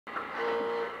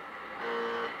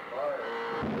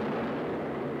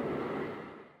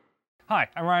Hi,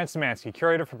 I'm Ryan Szymanski,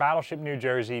 curator for Battleship New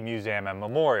Jersey Museum and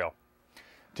Memorial.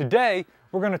 Today,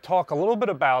 we're going to talk a little bit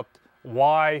about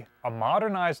why a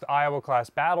modernized Iowa-class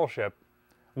battleship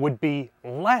would be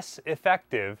less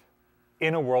effective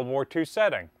in a World War II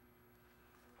setting.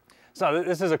 So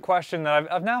this is a question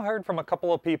that I've now heard from a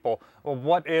couple of people. Well,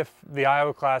 what if the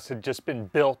Iowa-class had just been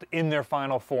built in their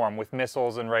final form with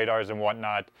missiles and radars and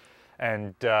whatnot,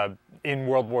 and in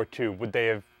World War II, would they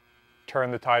have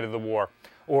turned the tide of the war?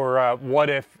 Or what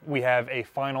if we have a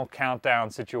final countdown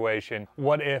situation?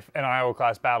 What if an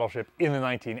Iowa-class battleship in the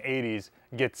 1980s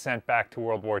gets sent back to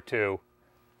World War II?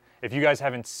 If you guys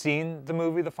haven't seen the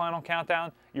movie The Final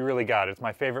Countdown, you really got it. It's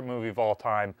my favorite movie of all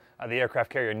time. The aircraft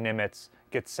carrier Nimitz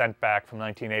gets sent back from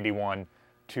 1981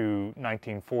 to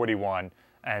 1941,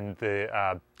 and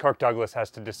Kirk Douglas has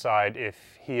to decide if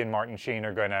he and Martin Sheen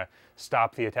are going to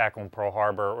stop the attack on Pearl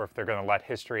Harbor or if they're going to let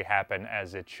history happen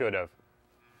as it should have.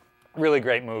 Really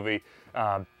great movie.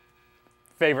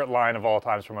 Favorite line of all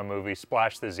times from a movie,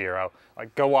 splash the zero.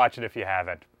 Like, go watch it if you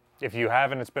haven't. If you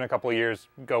haven't, it's been a couple of years,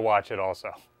 go watch it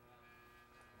also.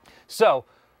 So,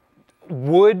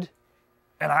 would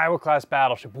an Iowa-class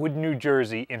battleship, would New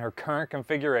Jersey, in her current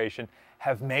configuration,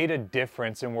 have made a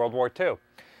difference in World War II?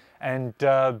 And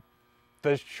the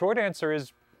short answer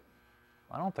is,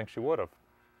 I don't think she would have.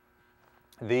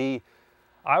 The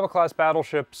Iowa-class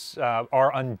battleships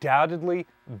are undoubtedly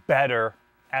better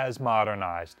as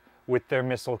modernized with their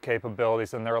missile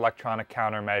capabilities and their electronic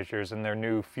countermeasures and their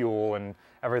new fuel and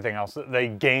everything else. They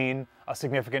gain a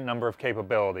significant number of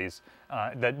capabilities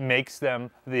that makes them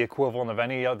the equivalent of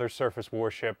any other surface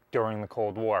warship during the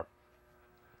Cold War.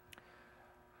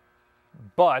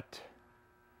 But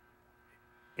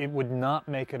it would not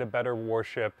make it a better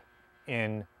warship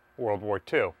in World War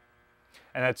II.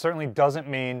 And that certainly doesn't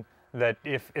mean that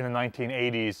if in the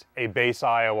 1980s a base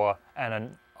Iowa and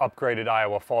an upgraded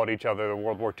Iowa fought each other, the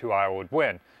World War II Iowa would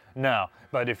win. No,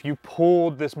 but if you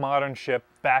pulled this modern ship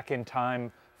back in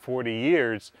time 40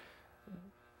 years,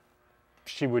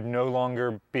 she would no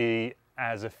longer be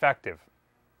as effective.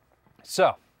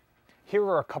 So, here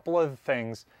are a couple of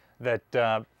things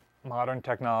that modern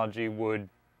technology would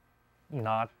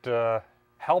not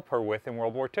help her with in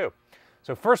World War II.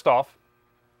 So first off,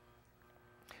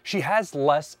 she has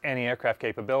less anti-aircraft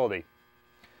capability.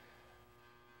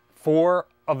 4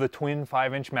 of the twin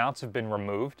 5-inch mounts have been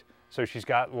removed, so she's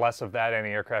got less of that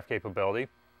anti-aircraft capability.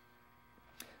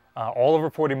 All of her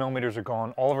 40 millimeters are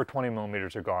gone, all of her 20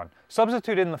 millimeters are gone.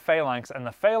 Substitute in the phalanx, and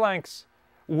the phalanx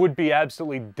would be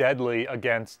absolutely deadly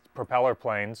against propeller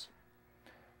planes,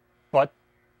 but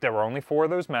there were only 4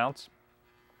 of those mounts.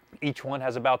 Each one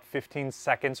has about 15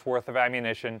 seconds worth of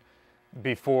ammunition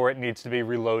before it needs to be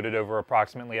reloaded over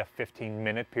approximately a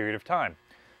 15-minute period of time.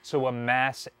 So a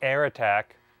mass air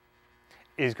attack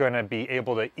is going to be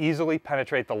able to easily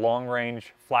penetrate the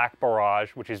long-range flak barrage,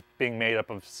 which is being made up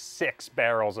of 6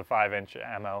 barrels of 5-inch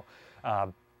ammo.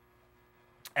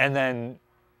 And then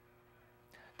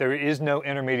there is no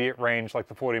intermediate range like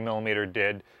the 40 millimeter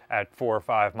did at 4 or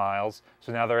 5 miles.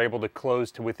 So now they're able to close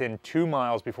to within 2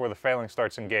 miles before the phalanx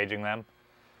starts engaging them.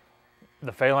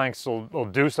 The phalanx will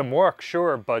do some work,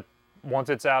 sure, but once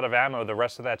it's out of ammo, the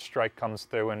rest of that strike comes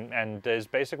through and is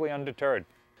basically undeterred.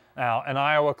 Now, an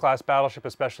Iowa-class battleship,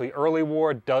 especially early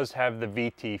war, does have the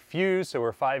VT fuse, so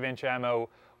her 5-inch ammo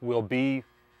will be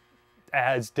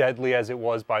as deadly as it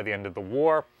was by the end of the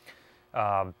war.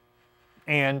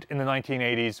 And in the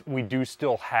 1980s, we do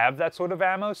still have that sort of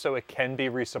ammo, so it can be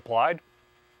resupplied.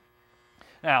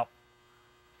 Now,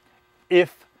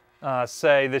 if,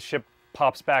 say, this ship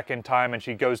pops back in time and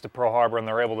she goes to Pearl Harbor and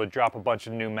they're able to drop a bunch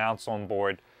of new mounts on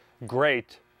board,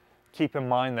 great. Keep in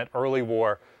mind that early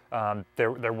war,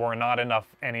 there were not enough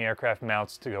anti-aircraft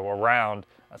mounts to go around,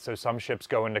 so some ships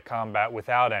go into combat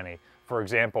without any. For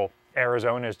example,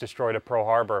 Arizona is destroyed at Pearl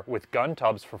Harbor with gun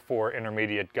tubs for 4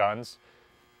 intermediate guns,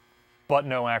 but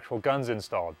no actual guns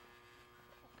installed.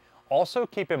 Also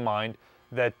keep in mind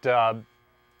that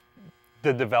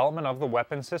the development of the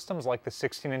weapon systems like the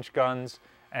 16-inch guns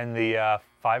and the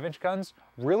 5-inch guns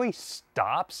really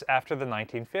stops after the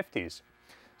 1950s.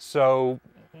 So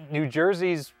New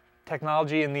Jersey's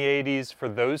technology in the 80s for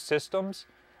those systems,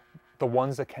 the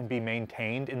ones that can be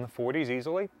maintained in the 40s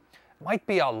easily, might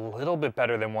be a little bit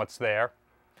better than what's there,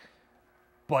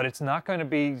 but it's not going to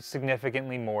be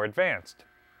significantly more advanced.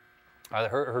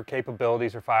 Her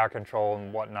capabilities, her fire control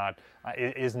and whatnot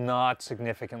is not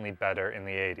significantly better in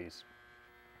the 80s.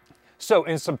 So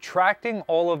in subtracting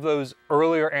all of those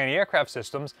earlier anti-aircraft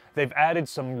systems, they've added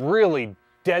some really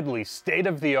deadly,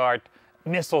 state-of-the-art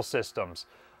missile systems.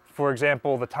 For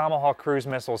example, the Tomahawk cruise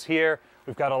missiles here.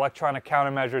 We've got electronic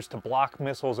countermeasures to block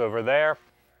missiles over there.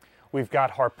 We've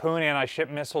got Harpoon anti-ship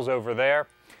missiles over there.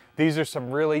 These are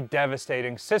some really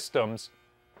devastating systems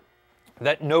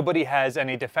that nobody has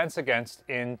any defense against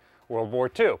in World War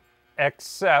II,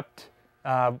 except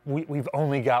we've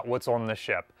only got what's on the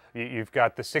ship. You've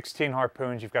got the 16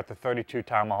 Harpoons, you've got the 32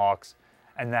 Tomahawks,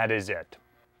 and that is it.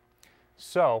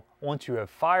 So, once you have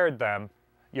fired them,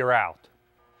 you're out.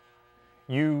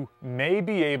 You may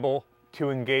be able to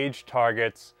engage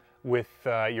targets with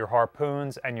your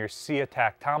Harpoons and your Sea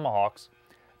Attack Tomahawks.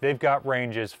 They've got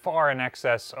ranges far in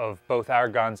excess of both our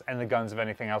guns and the guns of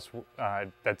anything else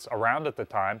that's around at the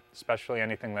time, especially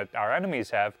anything that our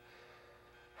enemies have.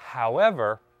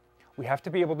 However, we have to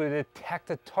be able to detect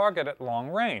a target at long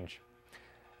range.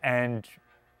 And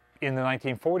in the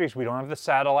 1940s, we don't have the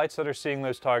satellites that are seeing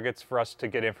those targets for us to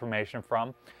get information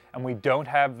from. And we don't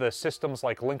have the systems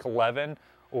like Link 11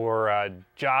 or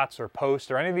JOTS or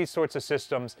POST or any of these sorts of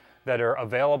systems that are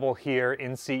available here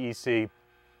in CEC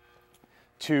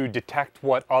to detect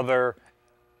what other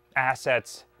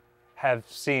assets have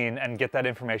seen and get that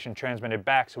information transmitted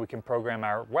back so we can program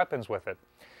our weapons with it.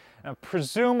 Now,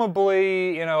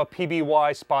 presumably, you know, a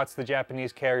PBY spots the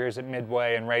Japanese carriers at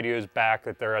Midway and radios back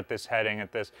that they're at this heading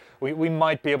at this. We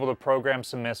might be able to program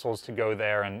some missiles to go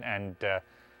there and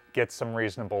get some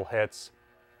reasonable hits.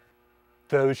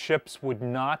 Those ships would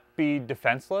not be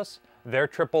defenseless. Their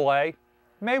AAA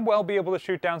may well be able to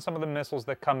shoot down some of the missiles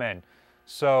that come in.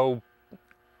 So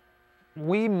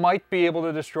we might be able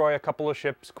to destroy a couple of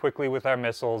ships quickly with our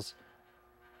missiles.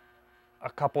 A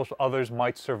couple others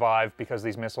might survive because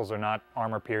these missiles are not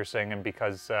armor-piercing and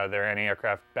because their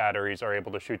anti-aircraft batteries are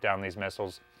able to shoot down these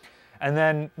missiles. And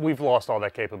then we've lost all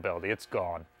that capability. It's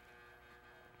gone.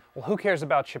 Well, who cares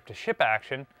about ship-to-ship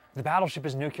action? The battleship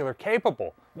is nuclear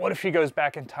capable. What if she goes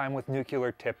back in time with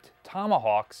nuclear-tipped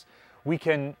Tomahawks? We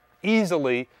can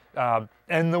easily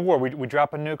end the war. We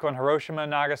drop a nuke on Hiroshima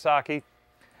and Nagasaki,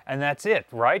 and that's it,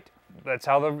 right? That's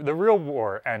how the real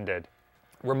war ended.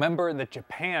 Remember that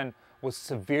Japan was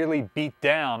severely beat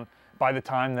down by the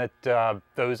time that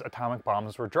those atomic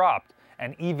bombs were dropped.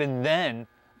 And even then,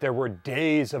 there were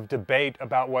days of debate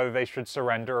about whether they should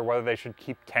surrender or whether they should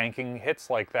keep tanking hits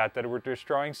like that were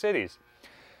destroying cities.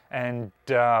 And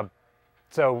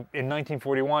so in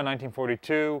 1941,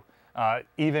 1942,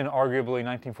 even arguably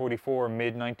 1944,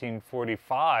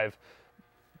 mid-1945,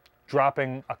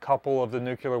 dropping a couple of the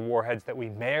nuclear warheads that we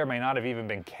may or may not have even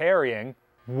been carrying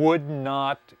would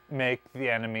not make the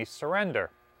enemy surrender.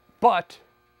 But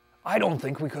I don't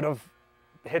think we could have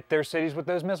hit their cities with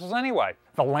those missiles anyway.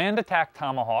 The land attack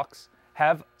Tomahawks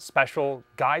have special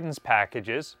guidance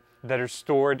packages that are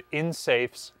stored in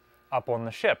safes up on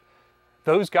the ship.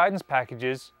 Those guidance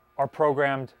packages are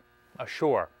programmed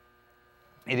ashore.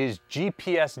 It is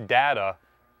GPS data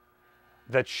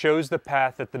that shows the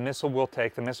path that the missile will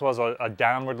take. The missile has a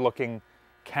downward-looking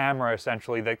camera,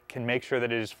 essentially, that can make sure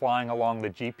that it is flying along the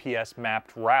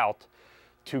GPS-mapped route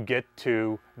to get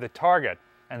to the target.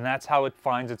 And that's how it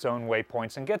finds its own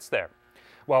waypoints and gets there.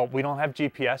 Well, we don't have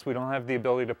GPS. We don't have the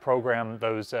ability to program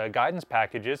those guidance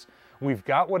packages. We've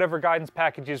got whatever guidance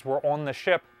packages were on the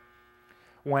ship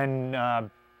when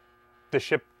the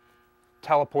ship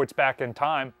teleports back in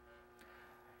time.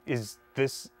 Is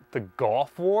this the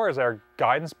Gulf War? Is our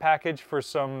guidance package for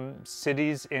some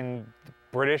cities in the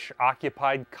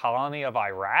British-occupied colony of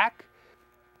Iraq?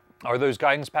 Are those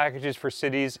guidance packages for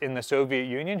cities in the Soviet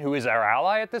Union, who is our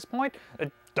ally at this point?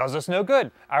 It does us no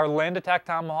good. Our land attack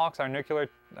Tomahawks, our nuclear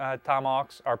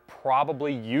Tomahawks, are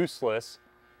probably useless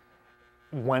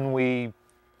when we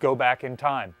go back in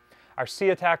time. Our Sea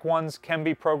Attack ones can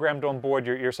be programmed on board.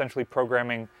 You're essentially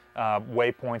programming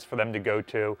waypoints for them to go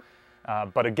to.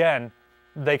 But again,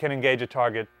 they can engage a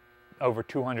target over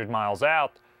 200 miles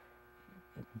out,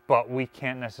 but we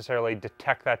can't necessarily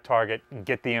detect that target and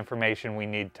get the information we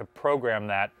need to program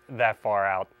that far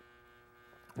out.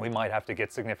 We might have to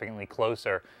get significantly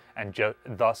closer and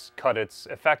thus cut its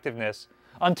effectiveness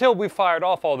until we've fired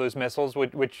off all those missiles,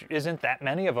 which isn't that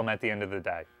many of them at the end of the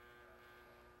day.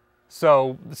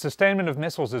 So the sustainment of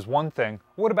missiles is one thing.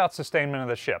 What about sustainment of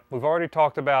the ship? We've already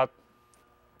talked about,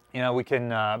 you know, we can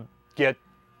get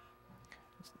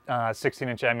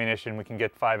 16-inch ammunition, we can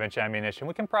get 5-inch ammunition,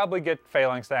 we can probably get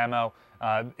phalanx ammo.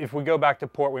 If we go back to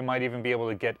port, we might even be able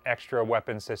to get extra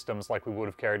weapon systems like we would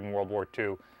have carried in World War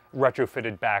II,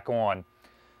 retrofitted back on,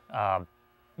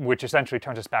 which essentially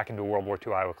turns us back into a World War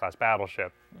II Iowa-class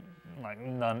battleship. Like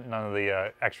none of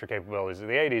the extra capabilities of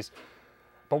the 80s.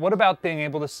 But what about being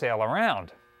able to sail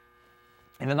around?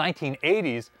 In the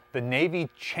 1980s, the Navy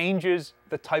changes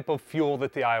the type of fuel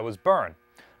that the Iowas burn.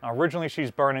 Now, originally,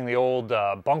 she's burning the old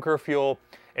bunker fuel.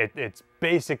 It's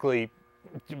basically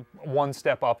one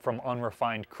step up from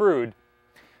unrefined crude.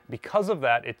 Because of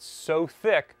that, it's so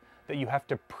thick that you have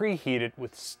to preheat it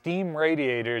with steam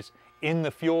radiators in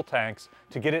the fuel tanks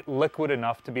to get it liquid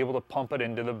enough to be able to pump it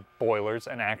into the boilers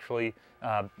and actually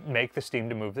make the steam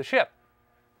to move the ship.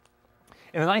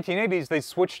 In the 1980s, they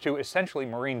switched to essentially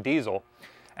marine diesel,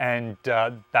 and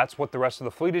that's what the rest of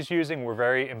the fleet is using. We're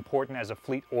very important as a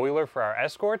fleet oiler for our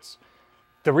escorts.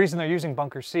 The reason they're using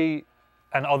bunker C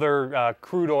and other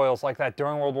crude oils like that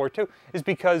during World War II is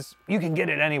because you can get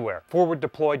it anywhere. Forward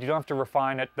deployed, you don't have to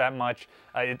refine it that much.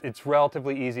 It's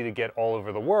relatively easy to get all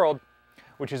over the world,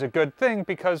 which is a good thing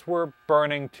because we're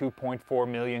burning 2.4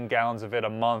 million gallons of it a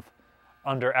month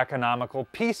under economical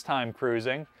peacetime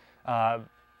cruising.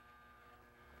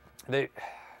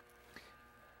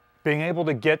 Being able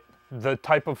to get the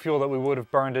type of fuel that we would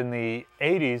have burned in the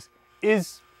 80s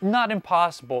is not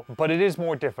impossible, but it is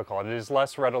more difficult. It is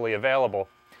less readily available.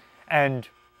 And,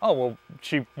 oh, well,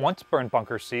 she once burned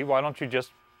bunker C, why don't you just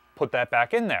put that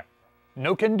back in there?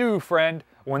 No can do, friend.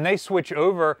 When they switch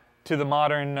over to the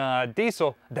modern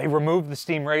diesel, they remove the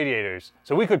steam radiators.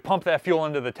 So we could pump that fuel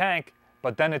into the tank,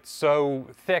 but then it's so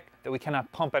thick that we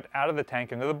cannot pump it out of the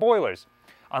tank into the boilers.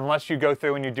 Unless you go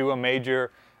through and you do a major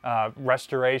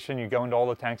restoration, you go into all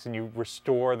the tanks and you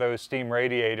restore those steam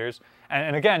radiators.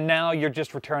 And again, now you're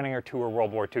just returning her to her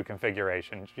World War II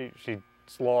configuration. She's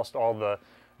lost all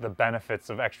the benefits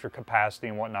of extra capacity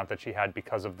and whatnot that she had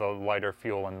because of the lighter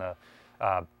fuel and the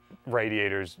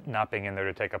radiators not being in there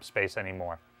to take up space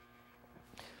anymore.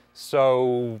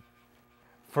 So,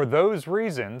 for those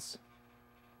reasons,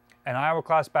 an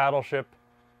Iowa-class battleship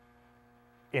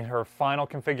in her final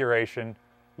configuration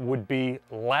would be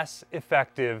less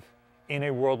effective in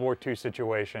a World War II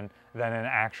situation than an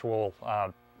actual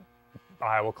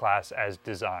Iowa-class as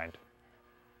designed.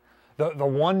 The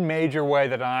one major way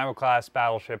that an Iowa-class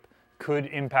battleship could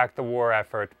impact the war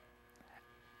effort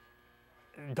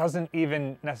doesn't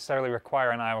even necessarily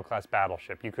require an Iowa-class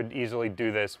battleship. You could easily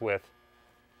do this with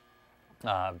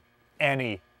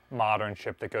any modern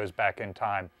ship that goes back in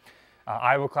time.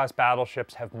 Iowa-class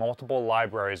battleships have multiple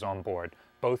libraries on board,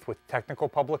 both with technical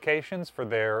publications for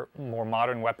their more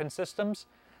modern weapon systems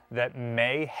that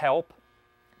may help,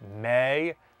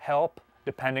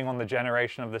 depending on the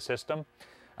generation of the system,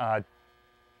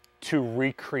 to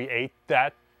recreate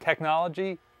that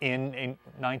technology in a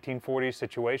 1940s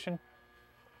situation.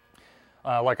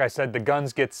 Like I said, the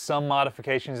guns get some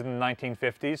modifications in the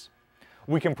 1950s.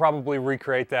 We can probably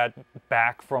recreate that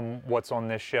back from what's on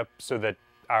this ship so that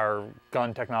our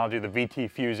gun technology, the VT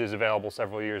fuse, is available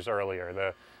several years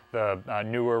earlier. The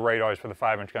newer radars for the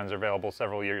 5-inch guns are available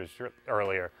several years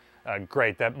earlier.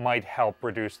 Great, that might help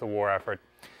reduce the war effort.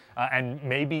 And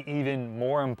maybe even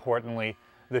more importantly,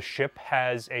 the ship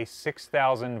has a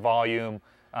 6,000 volume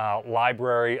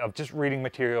library of just reading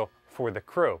material for the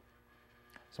crew.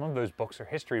 Some of those books are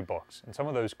history books, and some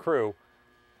of those crew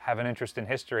have an interest in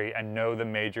history and know the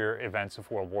major events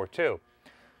of World War II.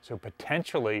 So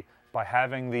potentially, by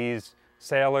having these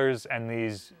sailors and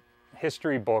these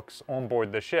history books on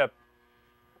board the ship,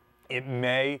 it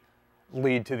may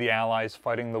lead to the Allies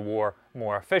fighting the war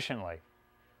more efficiently.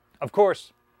 Of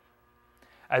course,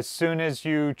 as soon as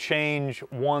you change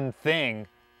one thing,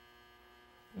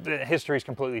 the history's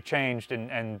completely changed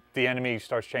and the enemy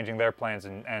starts changing their plans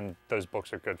and those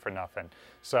books are good for nothing.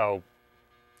 So,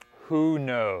 who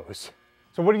knows?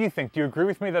 So what do you think? Do you agree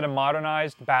with me that a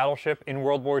modernized battleship in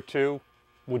World War II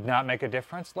would not make a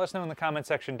difference? Let us know in the comment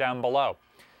section down below.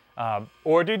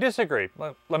 Or do you disagree?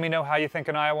 Let me know how you think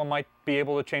an Iowa might be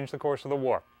able to change the course of the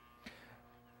war.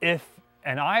 If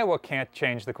an Iowa can't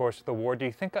change the course of the war, do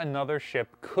you think another ship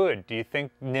could? Do you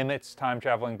think Nimitz, time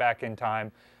traveling back in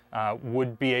time,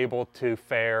 would be able to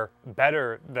fare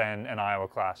better than an Iowa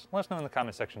class? Let us know in the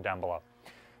comment section down below.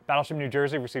 Battleship New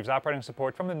Jersey receives operating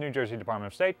support from the New Jersey Department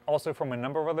of State, also from a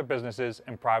number of other businesses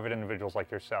and private individuals like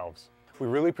yourselves. We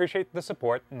really appreciate the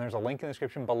support, and there's a link in the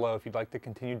description below if you'd like to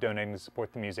continue donating to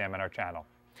support the museum and our channel.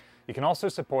 You can also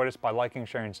support us by liking,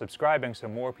 sharing, and subscribing so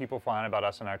more people find out about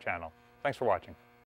us and our channel. Thanks for watching.